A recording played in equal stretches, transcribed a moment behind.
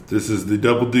This is the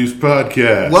Double Deuce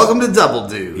Podcast. Welcome to Double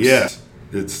Deuce.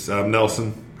 Yes. I'm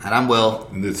Nelson. And I'm Will.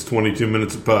 And it's 22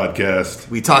 minutes of podcast.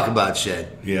 We talk about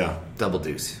shit. Yeah. Double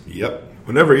Deuce. Yep.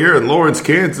 Whenever you're in Lawrence,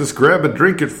 Kansas, grab a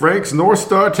drink at Frank's North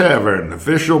Star Tavern,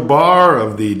 official bar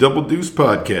of the Double Deuce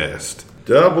Podcast.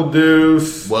 Double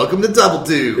Deuce. Welcome to Double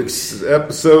Deuce. It's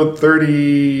episode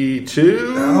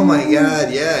 32. Oh my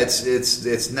god, yeah,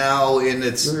 it's now in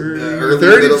its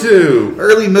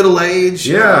early middle age.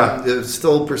 Yeah. It's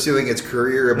still pursuing its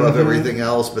career above everything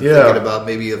else, but Yeah. thinking about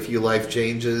maybe a few life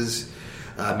changes.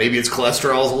 Maybe its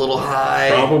cholesterol's a little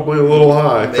high. Probably a little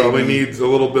high. Maybe. Probably needs a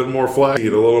little bit more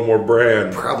flaxseed, a little more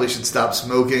bran. Probably should stop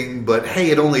smoking, but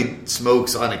hey, it only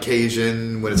smokes on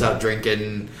occasion when it's out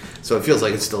drinking, so it feels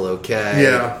like it's still okay.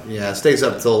 Yeah. Stays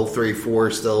up till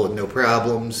 3-4 still with no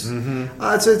problems.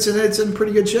 It's in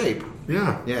pretty good shape.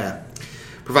 Yeah.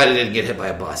 Provided it didn't get hit by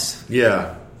a bus.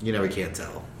 Yeah. You never can't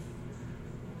tell.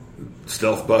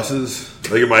 Stealth buses.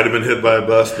 Like it might have been hit by a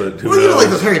bus, but who knows? You know, like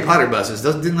those Harry Potter buses.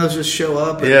 Didn't those just show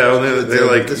up? And they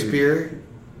like disappear.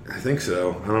 I think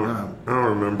so. I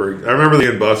don't remember. I remember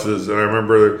being buses, and I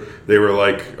remember they were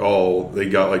like they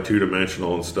got like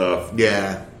 2-dimensional and stuff.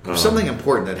 Yeah. Something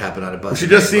important that happened on a bus. It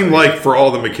just seemed like for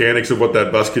all the mechanics of what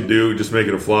that bus could do, just make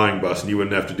it a flying bus, and you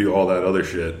wouldn't have to do all that other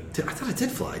shit. I thought it did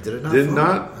fly. Did it not? Did fly?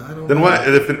 not? I don't then know. why?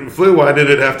 If it flew, why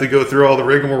did it have to go through all the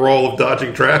rigmarole of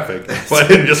dodging traffic? Why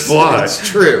didn't it just fly? It's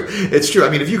true. It's true. I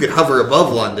mean, if you could hover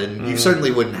above London, you certainly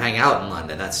wouldn't hang out in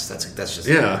London. That's just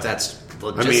that's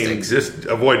logistics. I mean, just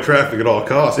avoid traffic at all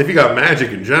costs. If you got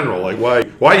magic in general, like why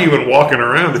are you even walking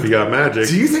around if you got magic?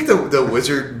 Do you think the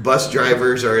wizard bus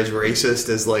drivers are as racist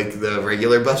as like the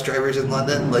regular bus drivers in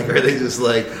London? Like, are they just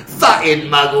like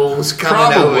fucking muggles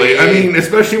coming Probably. over? I mean,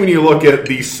 especially when you look at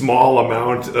the small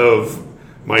amount of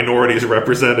minorities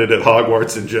represented at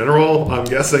Hogwarts in general, I'm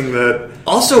guessing that.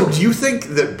 Also, do you think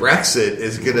that Brexit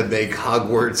is going to make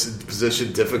Hogwarts'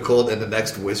 position difficult in the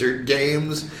next Wizard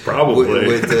games? Probably.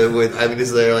 I mean,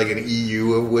 is there like an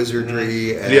EU of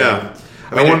wizardry? And, Yeah.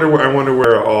 I wonder where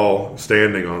we're all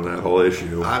standing on that whole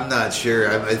issue. I'm not sure.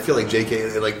 I feel like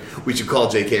JK, like we should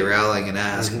call JK Rowling and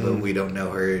ask, but we don't know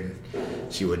her, and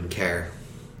she wouldn't care.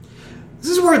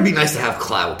 This is where it'd be nice to have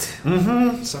clout.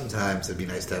 Mm-hmm. Sometimes it'd be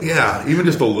nice to have clout. Even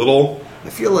just a little. I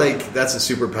feel like that's a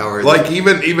superpower. Like,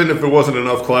 even if it wasn't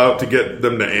enough clout to get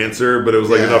them to answer, but it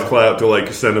was like enough clout to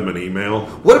like send them an email.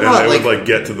 What about, and it would like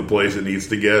get to the place it needs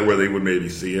to get where they would maybe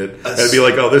see it. And it'd be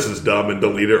like, oh, this is dumb, and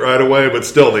delete it right away, but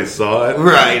still they saw it.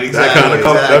 Right, exactly. That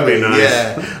kind of that'd be nice.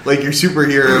 Yeah. Like your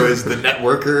superhero is the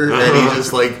networker, and he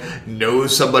just like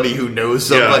knows somebody who knows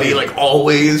somebody, like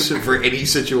always for any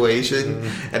situation,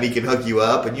 and he can hook you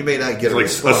up, and you may not get like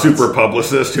response. a super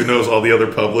publicist who knows all the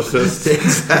other publicists.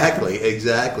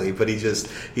 Exactly, but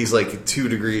he's like 2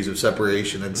 degrees of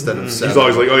separation instead of 7. He's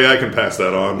always like, oh yeah, I can pass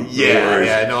that on.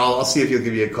 No, I'll see if he'll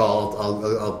give you a call.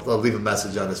 I'll leave a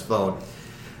message on his phone.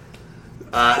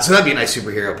 So that'd be a nice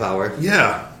superhero power.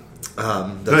 Yeah.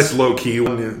 Nice low key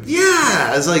one.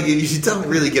 Yeah, it's like you don't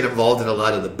really get involved in a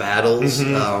lot of the battles,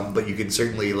 but you can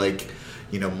certainly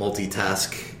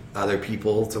multitask other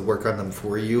people to work on them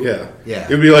for you. Yeah.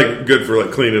 It'd be like good for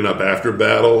like cleaning up after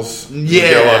battles. Yeah. You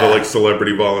get a lot of like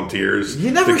celebrity volunteers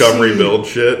You never to come see rebuild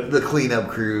shit. The cleanup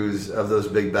crews of those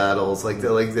big battles, like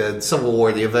the Civil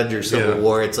War, the Avengers Civil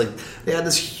War. It's like they had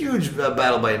this huge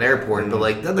battle by an airport, but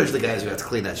like then there's the guys who have to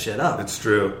clean that shit up. It's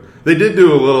true. They did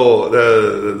do a little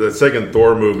the second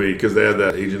Thor movie because they had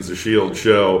that Agents of S.H.I.E.L.D.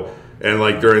 show, and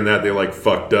like during that they like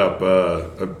fucked up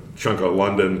a chunk of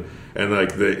London. And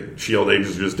like the S.H.I.E.L.D.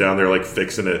 agents are just down there like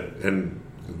fixing it, and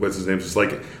what's his name? Just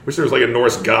like wish there was like a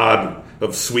Norse god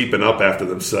of sweeping up after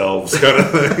themselves kind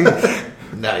of thing.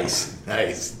 Nice.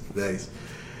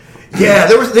 Yeah,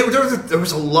 there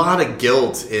was a lot of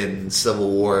guilt in Civil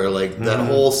War, like that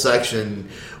whole section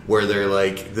where they're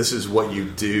like, "This is what you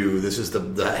do. This is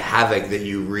the havoc that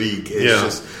you wreak." It's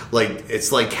just like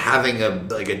it's like having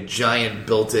a giant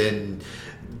built-in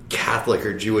Catholic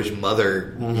or Jewish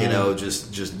mother,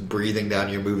 just breathing down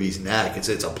your movie's neck. It's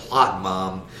a plot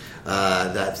bomb,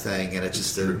 that thing, and it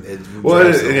just and it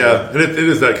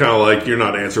is that kind of like you're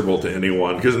not answerable to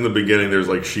anyone because in the beginning there's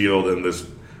like S.H.I.E.L.D. and this.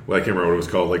 Well, I can't remember what it was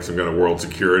called, like some kind of World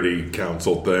Security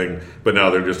Council thing. But now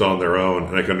they're just on their own,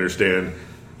 and I can understand.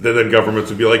 Then governments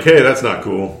would be like, "Hey, that's not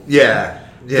cool." Yeah.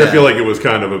 I feel like it was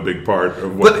kind of a big part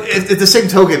of what. But at the same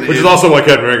token, which is also why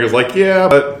Captain America's like, "Yeah,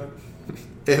 but."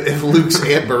 If Luke's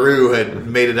Aunt Beru had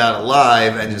made it out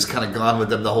alive and just kind of gone with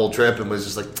them the whole trip and was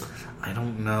just like, I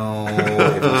don't know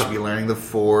if you should be learning the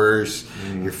Force.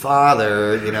 Your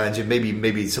father, and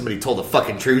maybe somebody told the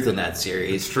fucking truth in that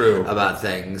series. It's true about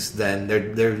things. Then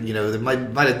there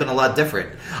might have been a lot different.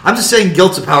 I'm just saying,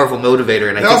 guilt's a powerful motivator,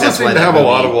 and I think that's why they have a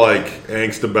lot of like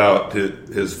angst about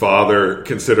his father,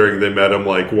 considering they met him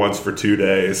like once for 2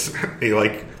 days. He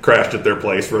like crashed at their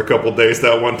place for a couple days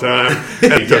that one time,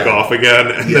 and he took off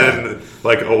again, and then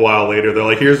like a while later, they're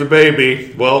like, "Here's a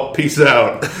baby. Well, peace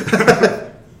out."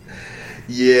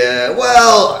 Yeah,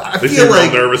 well, I feel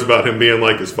like real nervous about him being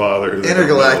like his father.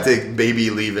 Intergalactic baby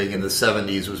leaving in the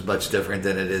 70s was much different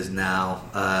than it is now.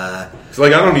 It's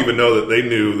like, I don't even know that they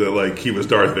knew that like he was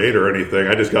Darth Vader or anything.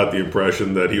 I just got the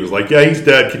impression that he was like, "Yeah, he's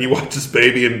dead. Can you watch this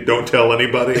baby and don't tell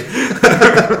anybody?"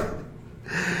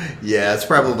 Yeah, it's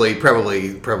probably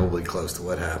close to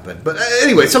what happened. But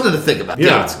anyway, something to think about.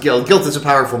 Yeah. Guilt is a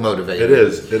powerful motivator. It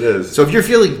is. So if you're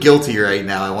feeling guilty right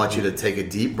now, I want you to take a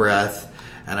deep breath.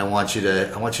 And I want you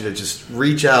to just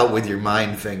reach out with your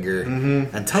mind finger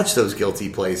and touch those guilty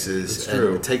places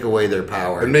and take away their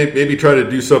power. And maybe try to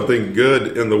do something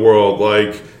good in the world,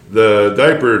 like the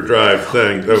diaper drive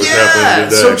thing that was happening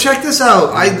today. So check this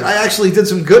out. I actually did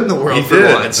some good in the world for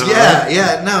once.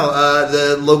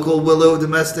 The local Willow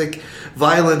Domestic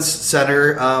Violence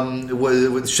Center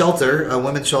with shelter, a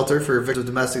women's shelter for victims of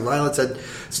domestic violence,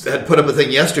 had put up a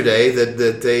thing yesterday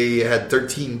that they had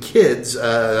 13 kids,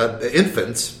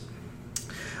 infants,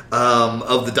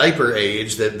 of the diaper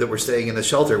age that were staying in the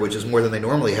shelter, which is more than they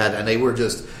normally had, and they'd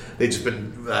just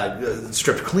been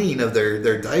stripped clean of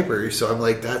their diapers. So I'm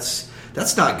like, that's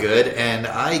not good, and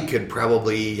I could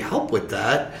probably help with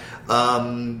that.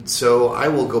 So I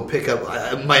will go pick up.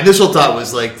 My initial thought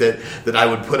was like that I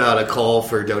would put out a call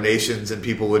for donations, and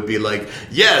people would be like,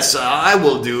 "Yes, I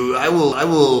will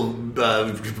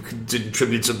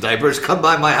distribute some diapers. Come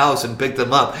by my house and pick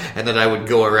them up." And then I would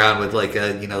go around with like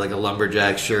a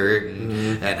lumberjack shirt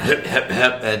and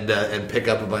and pick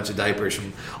up a bunch of diapers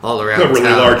from all around. A really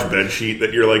town. large bed sheet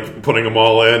that you're like putting them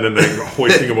all in and then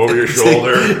hoisting them over your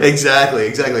shoulder. Exactly.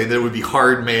 And there would be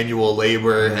hard manual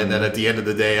labor, and then at the end of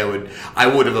the day, I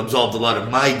would have absolved a lot of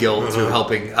my guilt through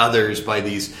helping others by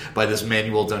this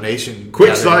manual donation.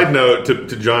 Quick side note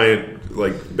to giant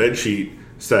like bed sheet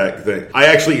sack thing. I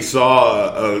actually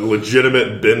saw a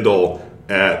legitimate bindle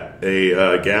at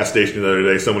a gas station the other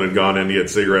day. Someone had gone in to get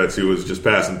cigarettes who was just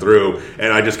passing through,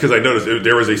 and because I noticed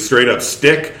there was a straight up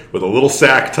stick with a little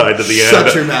sack tied to the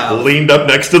Shut your end, mouth. leaned up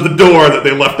next to the door that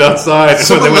they left outside. And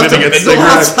when they went in to get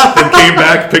cigarettes, and came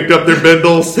back, picked up their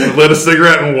bindles, lit a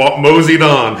cigarette, and moseyed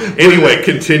on. Anyway,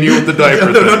 continue with the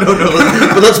diaper thing. No.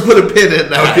 But let's put a pin in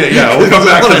that. Okay, yeah, we'll come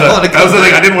back to that. That was the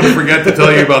thing. I didn't want to forget to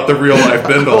tell you about the real life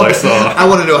bindle I saw. I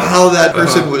want to know how that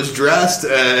person was dressed,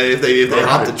 if they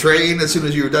hopped the train as soon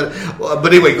as you were done. But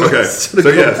anyway, go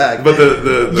ahead. Back.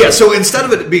 But so instead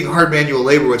of it being hard manual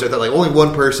labor, which I thought like only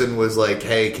one person was like,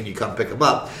 "Hey, can you come pick them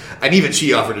up?" And even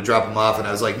she offered to drop them off, and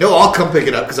I was like, "No, I'll come pick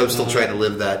it up," because I was still trying to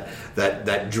live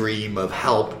that dream of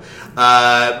help.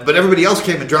 But everybody else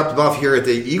came and dropped them off here at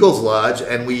the Eagles Lodge,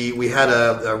 and we had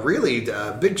a really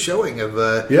big showing of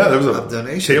there was a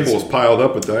donations. Table was piled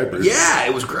up with diapers. Yeah,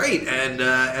 it was great, and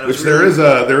it was there is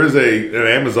an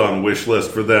Amazon wish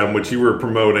list for them, which you were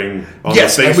promoting on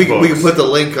yes, the Facebook. And we put the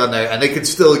link on there, and they can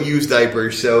still use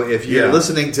diapers. So if you're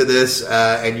listening to this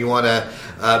and you want to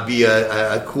be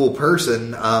a cool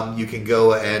person, you can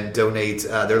go and donate.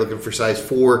 They're looking for size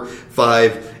 4,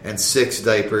 5, and 6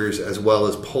 diapers, as well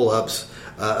as pull-ups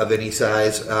of any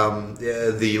size.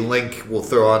 The link we'll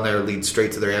throw on there leads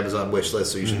straight to their Amazon wish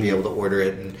list, so you should be able to order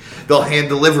it, and they'll hand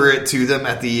deliver it to them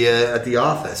at the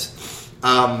office.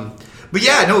 But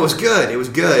yeah, no, it was good. It was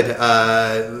good.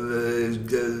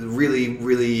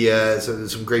 Really, so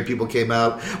some great people came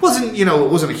out. It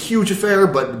wasn't a huge affair,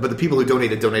 but the people who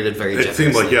donated very generously. It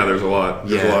seemed like there's a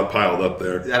lot piled up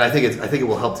there, and I think it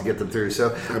will help to get them through.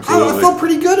 So absolutely. I felt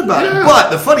pretty good about it. But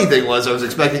the funny thing was, I was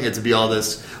expecting it to be all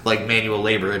this like manual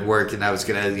labor and work, and I was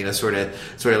gonna sort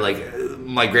of like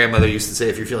my grandmother used to say,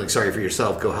 if you're feeling sorry for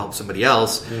yourself, go help somebody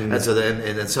else. And so then,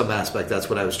 and in some aspect, that's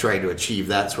what I was trying to achieve,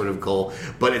 that sort of goal.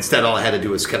 But instead, all I had to do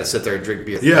was kind of sit there and drink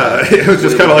beer. Yeah, it was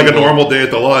just kind of like a normal day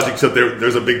at the lodge, except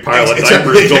there's a big pile of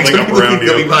diapers building up around you.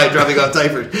 Going by, dropping off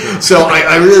diapers. So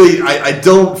I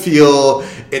don't feel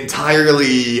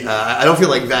entirely. I don't feel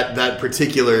like that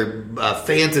particular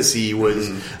fantasy was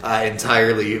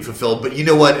entirely fulfilled. But you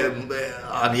know what?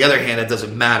 on the other hand, it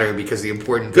doesn't matter because the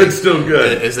important Good's still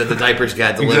good. is that the diapers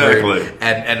got delivered. Exactly.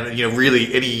 And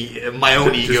really, my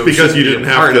own ego. Just because you didn't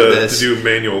have to do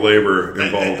manual labor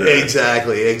involved in it.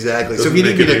 Exactly. So if you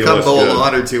need me to come mow a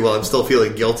lawn or two while I'm still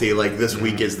feeling guilty, like this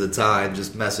week is the time,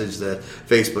 just message the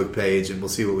Facebook page and we'll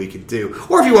see what we can do.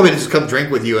 Or if you want me to just come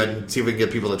drink with you and see if we can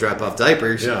get people to drop off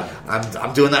diapers,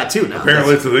 I'm doing that too now.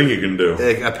 Apparently it's a thing you can do.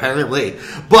 Apparently.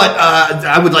 But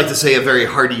I would like to say a very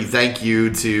hearty thank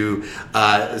you to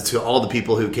all the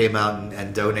people who came out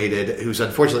and donated, who's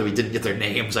unfortunately we didn't get their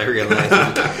names, I realize.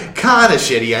 Kind of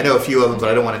shitty. I know a few of them, but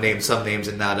I don't want to name some names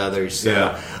and not others.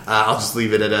 So I'll just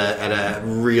leave it at a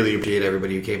really appreciate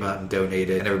everybody who came out and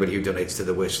donated and everybody who donates to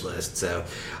the wish list. So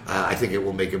I think it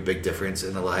will make a big difference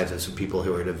in the lives of some people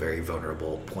who are at a very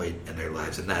vulnerable point in their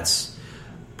lives. And that's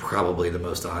probably the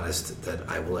most honest that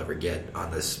I will ever get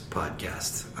on this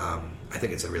podcast. I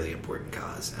think it's a really important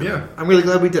cause. I'm really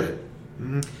glad we did it.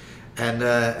 Mm-hmm.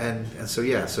 And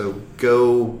so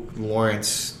go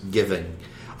Lawrence Giving.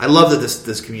 I love that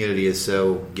this community is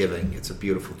so giving. It's a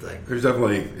beautiful thing. There's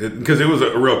definitely, because it was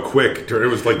a real quick turn. It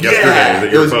was like yesterday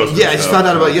that you were posting. Yeah, I just found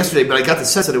out about yesterday, but I got the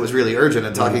sense that it was really urgent.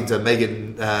 And talking to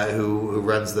Megan, who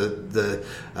runs the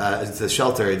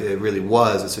shelter, it really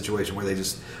was a situation where they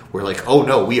just were like, "Oh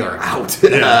no, we are out."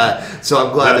 Yeah. So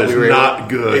I'm glad that we were not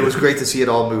good. It was great to see it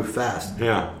all move fast.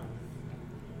 Yeah.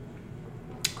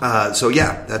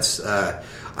 That's that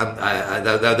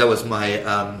was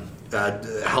my.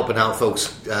 Helping out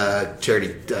folks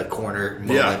charity corner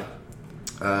moment.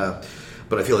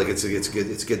 But I feel like it's a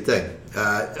good thing.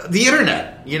 The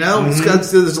internet,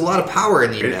 there's a lot of power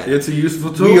in the internet. It's a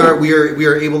useful tool. We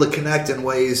are able to connect in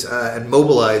ways and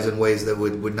mobilize in ways that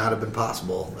would not have been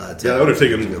possible. That would have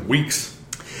taken weeks.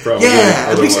 Probably. Yeah,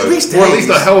 at least days. Or at least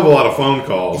a hell of a lot of phone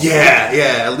calls.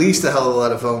 Yeah, at least a hell of a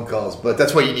lot of phone calls. But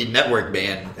that's why you need network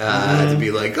band to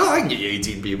be like, I can get you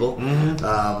 18 people.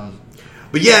 Mm-hmm.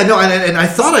 But yeah, no, and I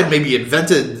thought I'd maybe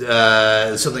invented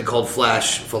something called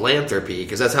Flash Philanthropy,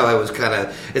 because that's how I was kind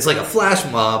of... It's like a flash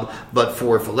mob, but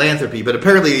for philanthropy. But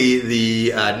apparently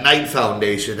the Knight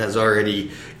Foundation has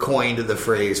already coined the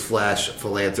phrase Flash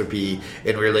Philanthropy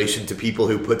in relation to people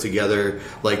who put together,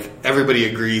 like, everybody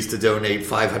agrees to donate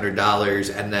 $500,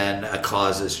 and then a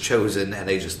cause is chosen, and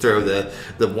they just throw the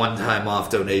one-time off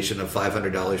donation of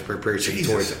 $500 per person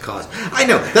towards a cause. I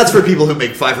know, that's for people who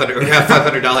make $500 or have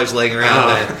 $500 laying around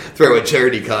and throw at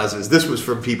charity causes. This was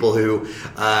from people who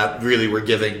really were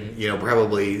giving,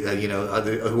 probably,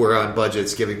 who were on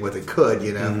budgets, giving what they could,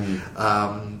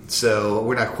 So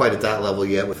we're not quite at that level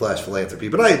yet with Flash Philanthropy,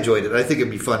 but I enjoyed it. I think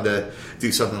it'd be fun to do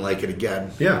something like it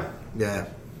again. Yeah.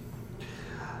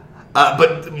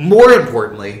 But more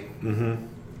importantly,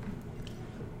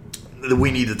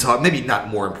 we need to talk, maybe not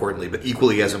more importantly, but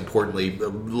equally as importantly,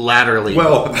 laterally,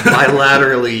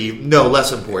 bilaterally, no,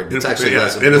 less important. It's actually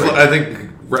less important. It is, I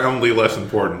think, roundly less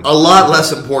important. A lot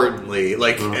less importantly,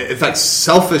 in fact,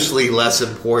 selfishly less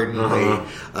importantly,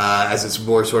 as it's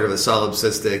more sort of a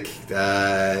solipsistic,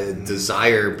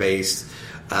 desire-based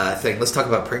thing. Let's talk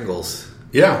about Pringles.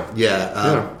 Yeah.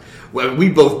 Well,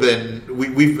 we've both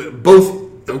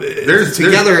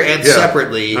together and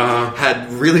separately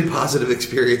had really positive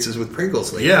experiences with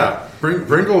Pringles lately. Yeah,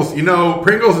 Pringles.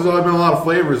 Pringles has always been a lot of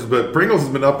flavors, but Pringles has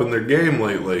been up in their game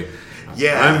lately.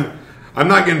 Yeah, I'm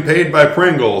not getting paid by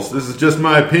Pringles. This is just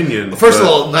my opinion. First of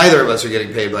all, neither of us are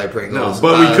getting paid by Pringles. No,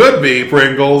 but we could be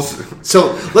Pringles.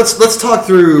 So let's talk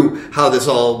through how this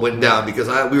all went down, because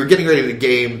we were getting ready to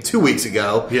game 2 weeks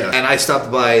ago, and I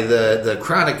stopped by the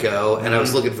Chronico and I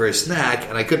was looking for a snack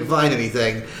and I couldn't find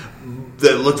anything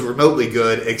that looked remotely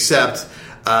good except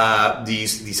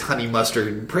these honey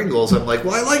mustard Pringles. I'm like,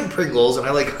 well, I like Pringles and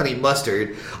I like honey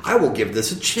mustard. I will give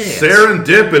this a chance.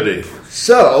 Serendipity.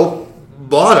 So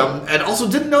bought them, and also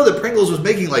didn't know that Pringles was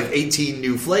making like 18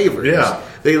 new flavors. Yeah.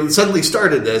 They suddenly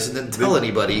started this and didn't tell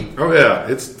anybody. Oh, yeah.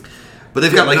 But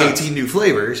they've got like 18 new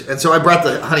flavors. And so I brought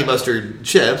the honey mustard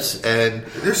chips, and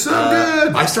they're so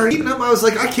good. I started eating them. I was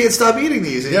like, I can't stop eating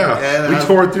these. And we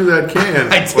tore through that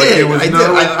can. I did.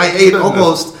 I ate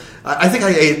almost... I think I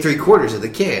ate 3/4 of the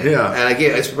can. Yeah. And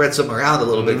I spread some around a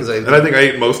little bit. And I think I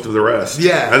ate most of the rest.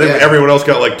 Yeah. I think everyone else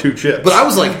got like 2 chips. But I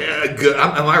was like, good.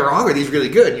 Am I wrong? Are these really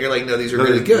good? And you're like, no, these are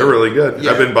really good. They're really good.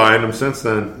 Yeah. I've been buying them since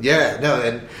then. Yeah,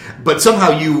 no, but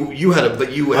somehow you had a...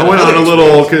 I went on a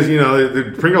little, because,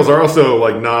 the Pringles are also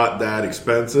like not that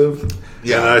expensive.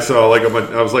 Yeah. And I saw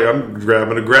I was like, I'm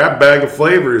grabbing a grab bag of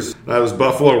flavors. I was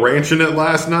Buffalo Ranching it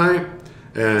last night.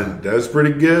 and that was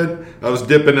pretty good. I was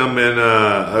dipping them in.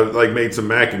 I made some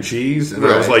mac and cheese, and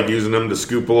I was using them to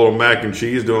scoop a little mac and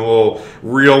cheese, doing a little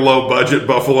real low budget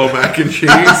buffalo mac and cheese.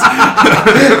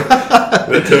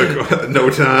 That took no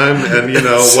time, and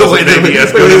wasn't maybe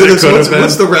as good as it could have been.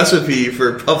 What's the recipe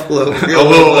for buffalo? A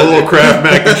little Kraft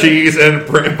mac and cheese and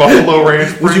buffalo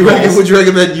ranch. Would you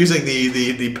recommend using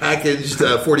the packaged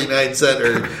 49-cent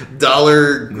or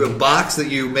 $1 box that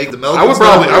you make the milk? I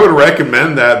would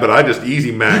recommend that, but I just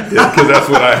easy macked it because that's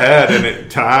what I had in it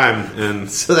time, and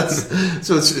it's and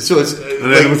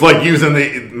then it was like using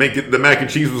the mac and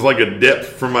cheese was like a dip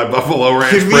for my buffalo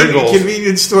ranch Pringles.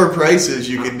 Convenience store prices,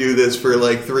 you can do this for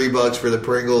like $3 for the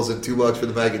Pringles and $2 for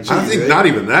the mac and cheese. I think not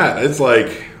even that. It's like,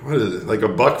 what is it? Like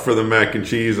 $1 for the mac and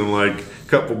cheese and like a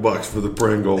couple bucks for the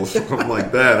Pringles, something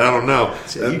like that. I don't know.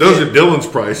 Those are Dylan's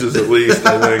prices, at least.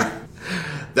 I think.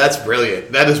 That's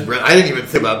brilliant. That is brilliant. I didn't even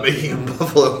think about making a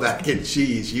buffalo mac and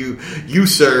cheese. You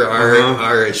sir,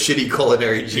 are a shitty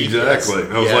culinary genius. Exactly.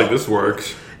 I was like, this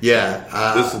works.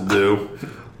 Yeah, this will do.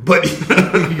 But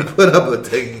you put up a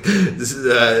thing. This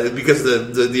is because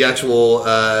the actual.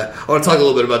 I want to talk a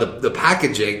little bit about the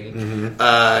packaging.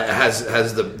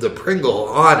 Has the Pringle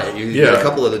on it. You get a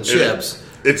couple of the chips.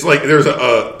 It's like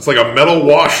it's like a metal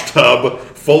wash tub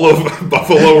full of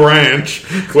Buffalo Ranch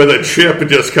with a chip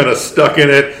just kind of stuck in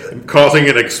it, causing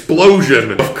an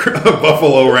explosion of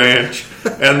Buffalo Ranch.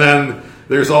 And then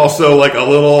there's also like a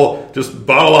little just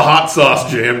bottle of hot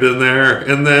sauce jammed in there,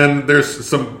 and then there's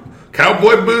some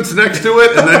cowboy boots next to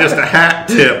it, and then just a hat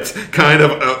tipped, kind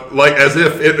of like as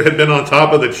if it had been on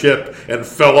top of the chip and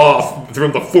fell off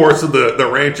from the force of the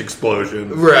ranch explosion.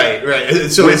 Right.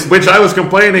 So which I was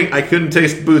complaining I couldn't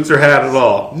taste boots or hat at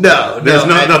all. There's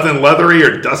nothing leathering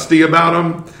or dusty about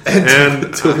them.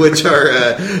 And to which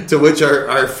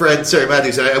our friend Sarah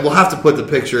Matthews, we'll have to put the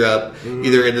picture up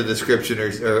either in the description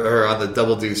or on the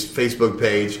Double Deuce Facebook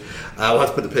page. We'll have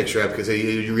to put the picture up because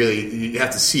you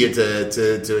have to see it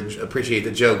to appreciate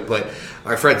the joke. But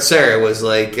our friend Sarah was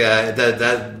like,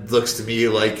 that looks to me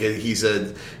like he's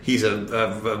a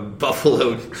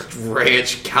Buffalo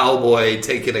Ranch cowboy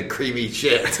taking a creamy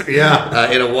shit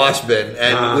in a wash bin,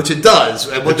 and which it does.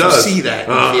 And once you see that,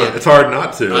 it's hard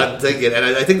not to. I'm thinking, and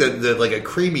I think that like a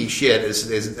creamy shit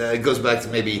is goes back to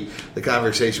maybe the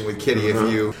conversation with Kitty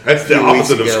That's the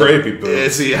opposite of scrapey poop.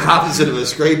 It's the opposite of a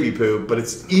scrapey poop, but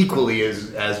it's equally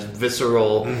as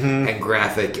visceral and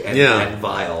graphic and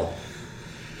vile.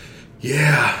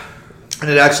 Yeah. And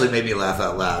it actually made me laugh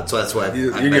out loud, so that's why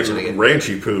I'm mentioning it.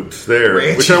 Ranchy poops there.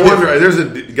 Which I wonder, there's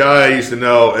a guy I used to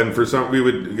know, and we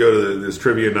would go to this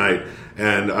trivia night,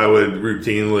 and I would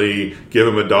routinely give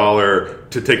him $1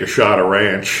 to take a shot of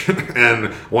ranch.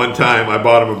 And one time I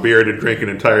bought him a beer to drink an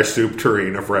entire soup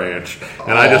tureen of ranch.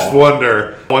 And I just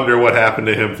wonder what happened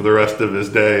to him for the rest of his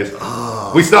days.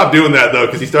 Oh. We stopped doing that, though,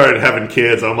 because he started having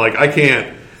kids. I'm like, I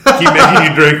can't keep making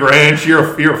you drink ranch.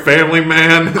 You're a family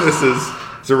man.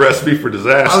 It's a recipe for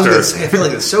disaster. I was going to say, I feel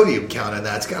like the sodium count in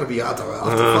that's got to be off the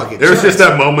fucking There's just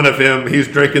that moment of him, he's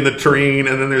drinking the tureen,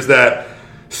 and then there's that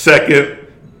second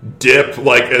dip,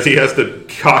 like as he has to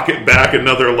cock it back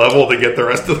another level to get the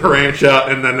rest of the ranch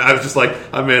out, and then I was just like,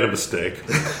 I made a mistake.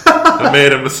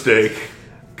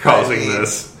 Causing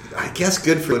this. I guess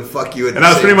good for and fuck you. And I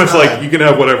was pretty much like, you can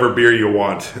have whatever beer you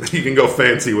want. You can go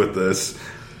fancy with this.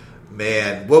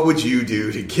 Man, what would you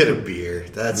do to get a beer?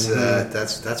 That's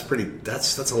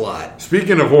a lot.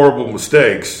 Speaking of horrible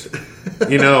mistakes,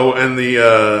 in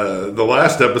the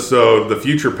last episode, the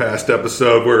future past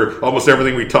episode, where almost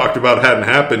everything we talked about hadn't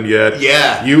happened yet.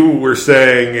 Yeah, you were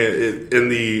saying in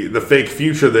the fake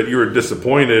future that you were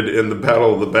disappointed in the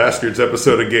Battle of the Bastards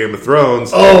episode of Game of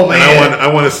Thrones. Oh man, and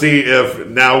I want to see if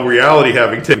now reality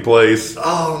having taken place.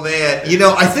 Oh man,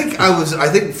 I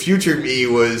think future me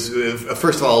was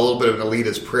first of all a little bit of an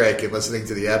elitist prick in listening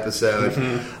to the episode.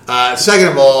 Second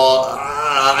of all,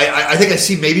 I think I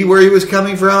see maybe where he was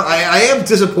coming from. I am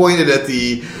disappointed at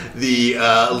the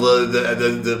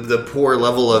poor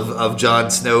level of Jon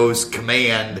Snow's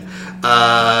command.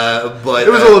 But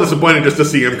it was a little disappointing just to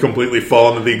see him completely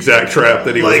fall into the exact trap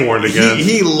that he was warned against.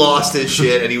 He lost his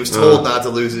shit, and he was told not to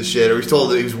lose his shit, or he was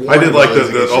told that he was warned. I did like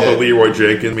all the Leroy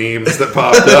Jenkins memes that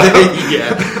popped up.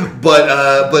 Yeah, but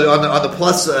on the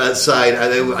plus side,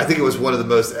 I think it was one of the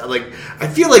most I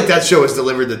feel like that show has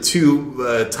delivered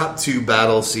the top two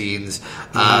battle scenes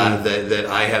that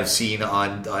I have seen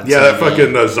on TV. That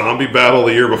fucking zombie battle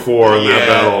the year before and that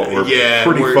battle were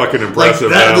pretty fucking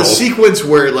impressive. The sequence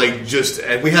where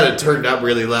and we had it turned up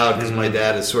really loud because my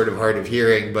dad is sort of hard of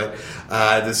hearing, but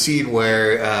the scene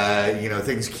where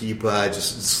things keep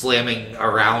just slamming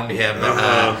around him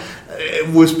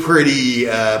was pretty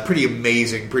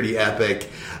amazing, pretty epic.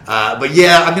 But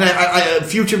yeah, I mean,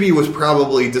 Future Me was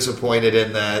probably disappointed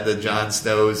in the Jon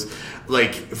Snow's.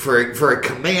 Like, for a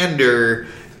commander,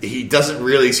 he doesn't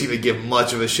really seem to give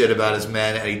much of a shit about his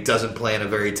men, and he doesn't plan a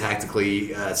very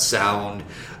tactically sound.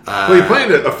 Well, he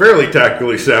planned a fairly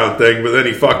tactically sound thing, but then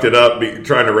he fucked it up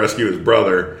trying to rescue his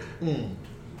brother.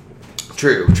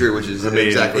 True, which is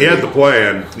exactly. He had the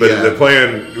plan, but the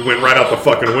plan went right out the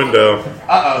fucking window.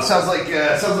 Sounds like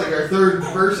our third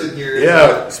person here.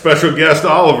 Yeah, special guest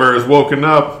Oliver is woken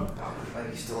up.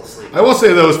 He's still asleep. I will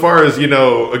say though, as far as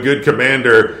a good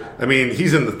commander. I mean,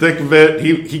 he's in the thick of it.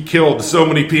 He killed so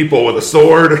many people with a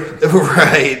sword.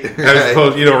 Right. As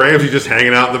opposed, Ramsay just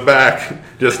hanging out in the back,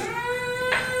 just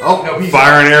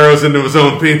firing arrows into his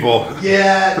own people.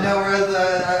 Yeah, no,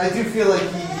 I do feel like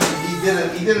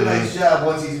he did a nice job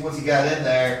once he got in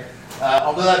there.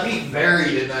 Although that being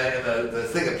buried in the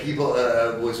thick of people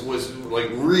was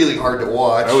like really hard to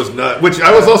watch. That was not. Which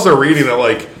I was also reading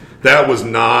that that was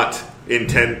not an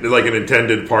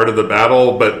intended part of the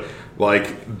battle, but.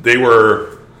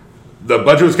 The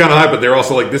budget was kind of high, but they were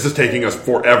also like, this is taking us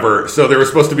forever. So there was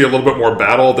supposed to be a little bit more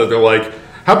battle that they're like,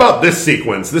 how about this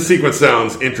sequence? This sequence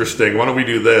sounds interesting. Why don't we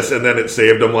do this? And then it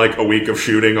saved them a week of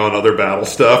shooting on other battle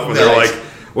stuff. And they're like,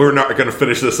 we're not going to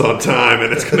finish this on time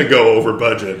and it's going to go over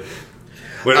budget.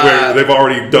 Where they've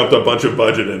already dumped a bunch of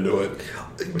budget into it.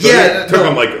 So it took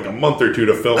them a month or two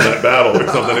to film that battle or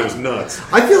something. It was nuts.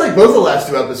 I feel like both the last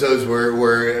two episodes were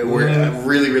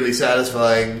really, really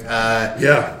satisfying.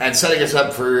 And setting us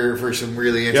up for some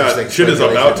really interesting. Shit is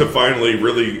about to finally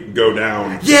really go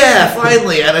down. Yeah,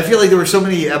 finally. And I feel like there were so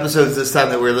many episodes this time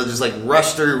that were just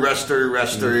rush through.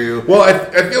 Well,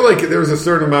 I feel like there was a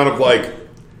certain amount of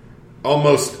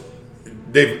almost.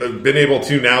 They've been able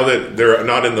to, now that they're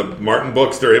not in the Martin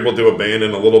books, they're able to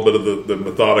abandon a little bit of the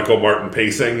methodical Martin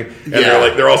pacing. And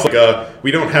they're also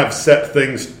we don't have set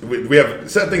things. We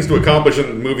have set things to accomplish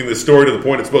in moving the story to the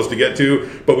point it's supposed to get to,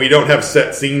 but we don't have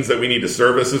set scenes that we need to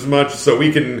service as much. So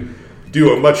we can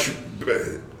do a much,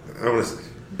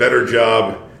 better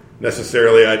job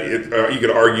necessarily. You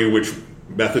could argue which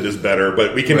method is better,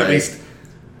 but we can at least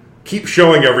keep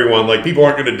showing everyone people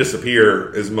aren't going to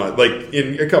disappear as much.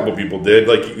 A couple people did.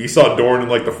 You saw Dorne in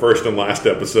the first and last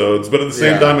episodes, but at the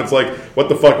same time, it's what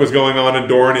the fuck was going on in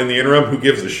Dorne in the interim? Who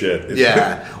gives a shit?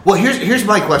 Well, here's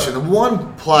my question. The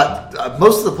one plot,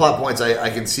 most of the plot points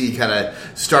I can see kind of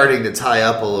starting to tie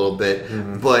up a little bit.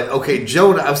 Mm-hmm. But okay,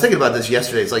 Jonah. I was thinking about this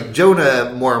yesterday. It's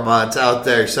Jonah Mormont's out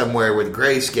there somewhere with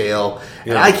Grayscale,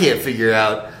 and I can't figure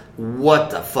out what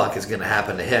the fuck is going to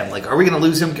happen to him. Are we going to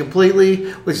lose him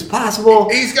completely? Which is possible.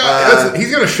 He's going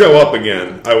to show up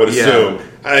again, I would assume.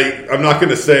 I'm not going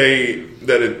to say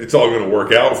that it's all going to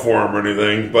work out for him or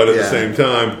anything, but at the same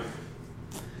time,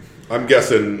 I'm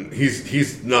guessing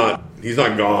he's not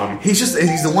gone.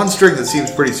 He's the one string that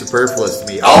seems pretty superfluous to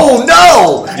me. Oh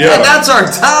no! Yeah. And that's our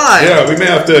time. Yeah, we may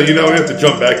have to. We have to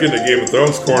jump back into Game of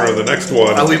Thrones corner the next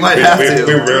one. We might have to.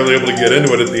 We were barely able to get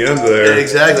into it at the end there. Yeah,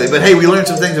 exactly. But hey, we learned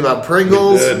some things about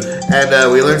Pringles, and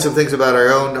we learned some things about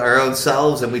our own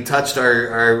selves, and we touched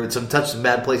some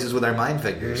bad places with our mind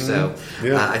fingers. Mm-hmm.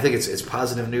 So I think it's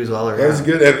positive news all around. That's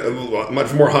good, and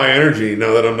much more high energy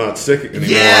now that I'm not sick anymore.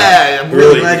 Yeah, I'm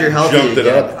really glad you're healthy. Jumped it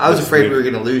up. I was afraid we were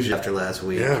going to lose you after last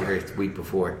week or the week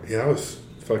before. Yeah, I was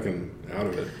fucking out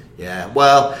of it. Yeah,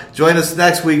 well, join us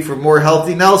next week for more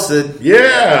Healthy Nelson.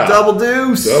 Yeah! Double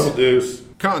Deuce! Double Deuce.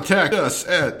 Contact us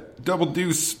at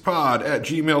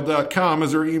doubledeucepod@gmail.com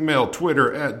as our email,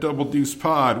 Twitter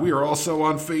 @doubledeucepod. We are also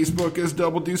on Facebook as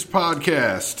Double Deuce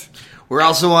Podcast. We're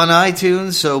also on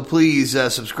iTunes, so please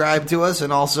subscribe to us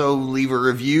and also leave a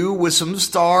review with some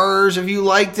stars if you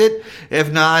liked it.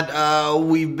 If not,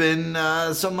 we've been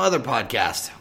some other podcast.